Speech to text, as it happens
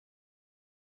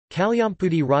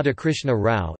Kalyampudi Radhakrishna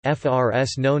Rao,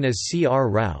 FRS known as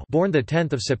C.R. Rao, born 10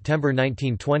 September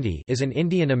 1920, is an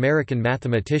Indian-American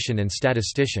mathematician and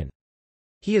statistician.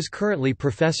 He is currently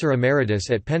Professor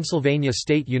Emeritus at Pennsylvania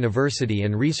State University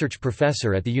and Research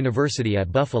Professor at the University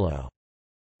at Buffalo.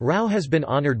 Rao has been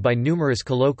honored by numerous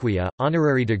colloquia,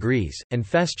 honorary degrees, and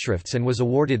festschrifts and was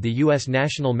awarded the U.S.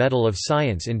 National Medal of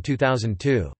Science in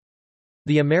 2002.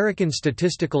 The American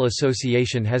Statistical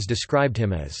Association has described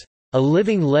him as a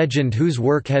living legend whose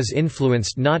work has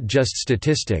influenced not just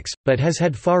statistics, but has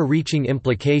had far-reaching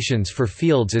implications for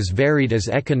fields as varied as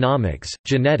economics,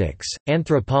 genetics,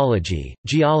 anthropology,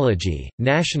 geology,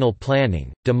 national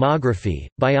planning, demography,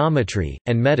 biometry,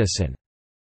 and medicine.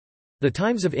 The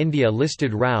Times of India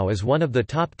listed Rao as one of the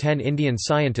top 10 Indian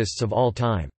scientists of all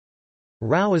time.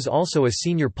 Rao is also a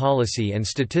senior policy and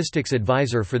statistics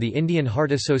advisor for the Indian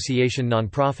Heart Association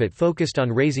nonprofit focused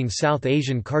on raising South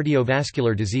Asian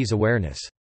cardiovascular disease awareness.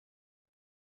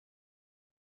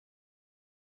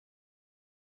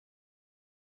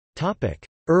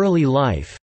 Early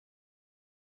life.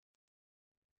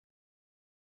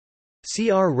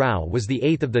 C.R. Rao was the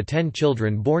eighth of the 10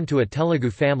 children born to a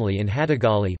Telugu family in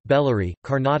Hadagali, Bellary,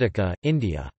 Karnataka,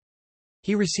 India.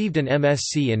 He received an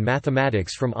MSc in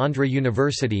mathematics from Andhra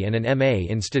University and an MA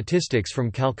in statistics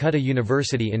from Calcutta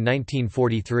University in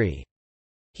 1943.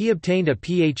 He obtained a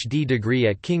PhD degree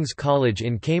at King's College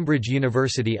in Cambridge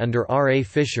University under R. A.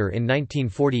 Fisher in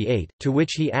 1948, to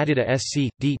which he added a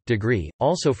Sc.D. degree,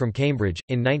 also from Cambridge,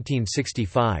 in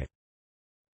 1965.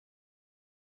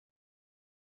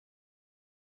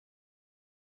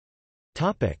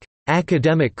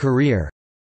 Academic career.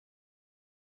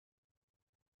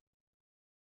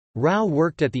 Rao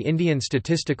worked at the Indian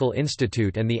Statistical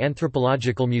Institute and the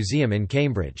Anthropological Museum in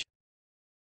Cambridge.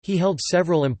 He held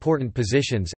several important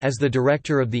positions, as the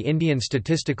director of the Indian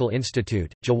Statistical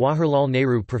Institute, Jawaharlal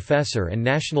Nehru Professor and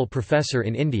National Professor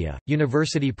in India,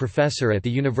 University Professor at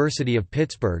the University of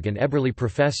Pittsburgh and Eberly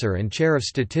Professor and Chair of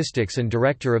Statistics and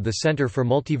Director of the Center for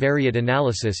Multivariate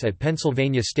Analysis at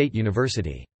Pennsylvania State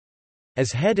University.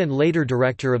 As head and later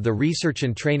director of the Research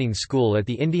and Training School at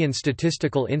the Indian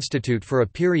Statistical Institute for a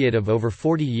period of over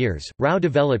 40 years, Rao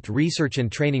developed research and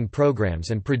training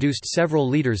programs and produced several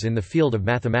leaders in the field of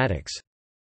mathematics.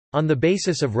 On the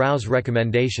basis of Rao's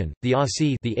recommendation, the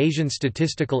ASI, the Asian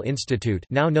Statistical Institute,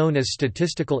 now known as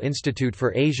Statistical Institute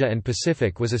for Asia and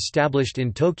Pacific, was established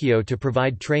in Tokyo to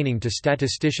provide training to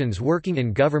statisticians working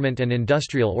in government and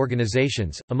industrial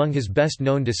organizations. Among his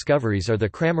best-known discoveries are the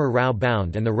Cramer-Rao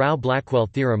bound and the Rao-Blackwell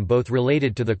theorem, both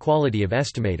related to the quality of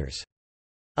estimators.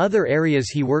 Other areas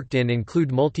he worked in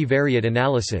include multivariate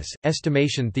analysis,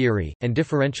 estimation theory, and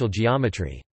differential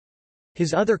geometry.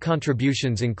 His other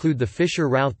contributions include the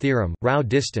Fisher-Rao theorem, Rao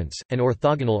distance, and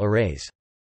orthogonal arrays.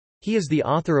 He is the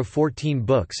author of 14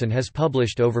 books and has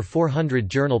published over 400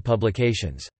 journal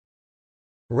publications.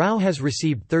 Rao has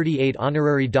received 38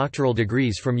 honorary doctoral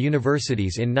degrees from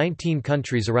universities in 19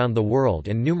 countries around the world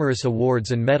and numerous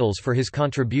awards and medals for his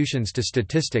contributions to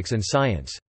statistics and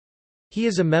science. He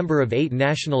is a member of 8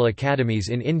 national academies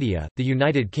in India, the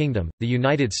United Kingdom, the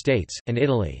United States, and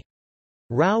Italy.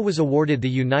 Rao was awarded the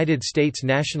United States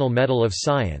National Medal of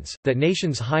Science, that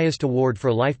nation's highest award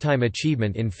for lifetime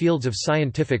achievement in fields of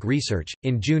scientific research,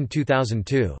 in June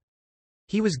 2002.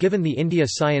 He was given the India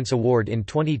Science Award in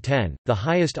 2010, the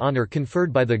highest honour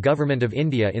conferred by the Government of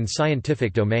India in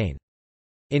scientific domain.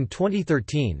 In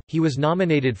 2013, he was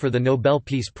nominated for the Nobel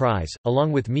Peace Prize,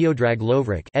 along with Miodrag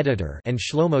Lovrik, editor, and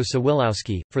Shlomo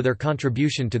Sawilowski, for their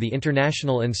contribution to the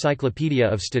International Encyclopedia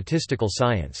of Statistical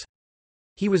Science.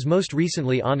 He was most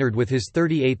recently honoured with his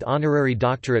 38th honorary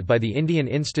doctorate by the Indian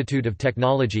Institute of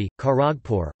Technology,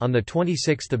 Kharagpur, on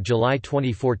 26 July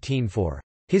 2014 for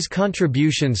his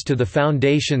contributions to the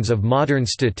foundations of modern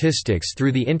statistics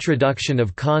through the introduction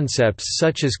of concepts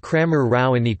such as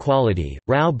Cramer-Rao inequality,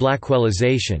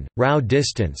 Rao-Blackwellization, Rao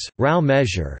distance, Rao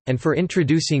measure, and for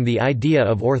introducing the idea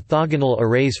of orthogonal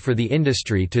arrays for the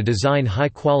industry to design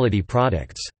high-quality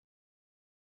products.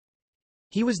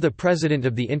 He was the president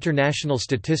of the International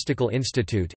Statistical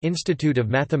Institute, Institute of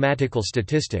Mathematical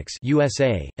Statistics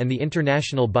USA, and the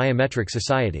International Biometric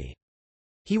Society.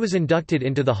 He was inducted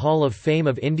into the Hall of Fame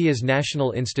of India's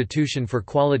National Institution for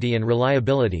Quality and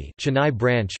Reliability Chennai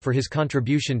branch for his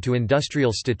contribution to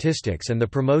industrial statistics and the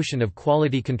promotion of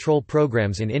quality control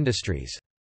programs in industries.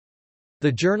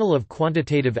 The Journal of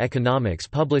Quantitative Economics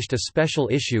published a special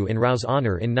issue in Rao's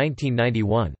honor in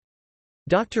 1991.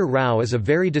 Dr. Rao is a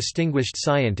very distinguished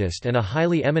scientist and a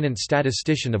highly eminent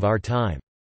statistician of our time.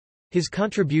 His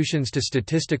contributions to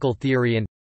statistical theory and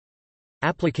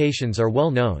applications are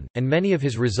well known, and many of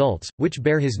his results, which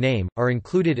bear his name, are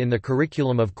included in the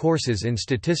curriculum of courses in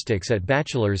statistics at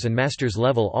bachelor's and master's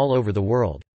level all over the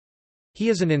world. He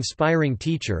is an inspiring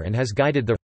teacher and has guided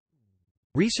the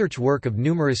research work of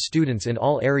numerous students in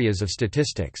all areas of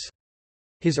statistics.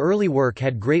 His early work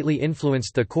had greatly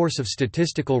influenced the course of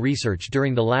statistical research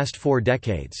during the last 4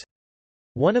 decades.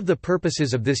 One of the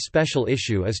purposes of this special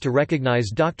issue is to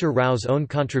recognize Dr. Rao's own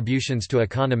contributions to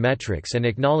econometrics and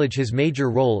acknowledge his major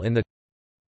role in the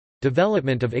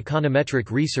development of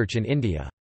econometric research in India.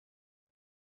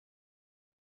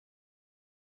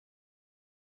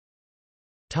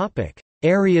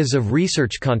 Areas of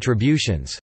research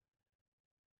contributions.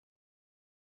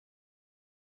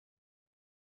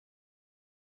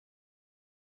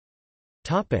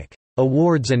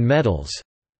 Awards and medals.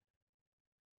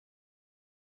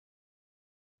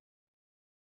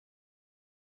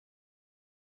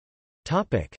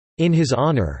 In his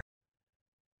honor.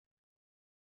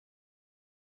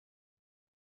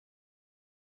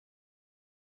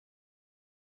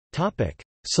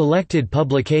 Selected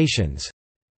publications.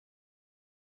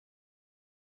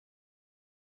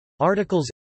 Articles,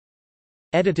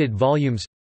 edited volumes,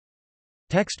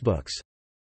 textbooks.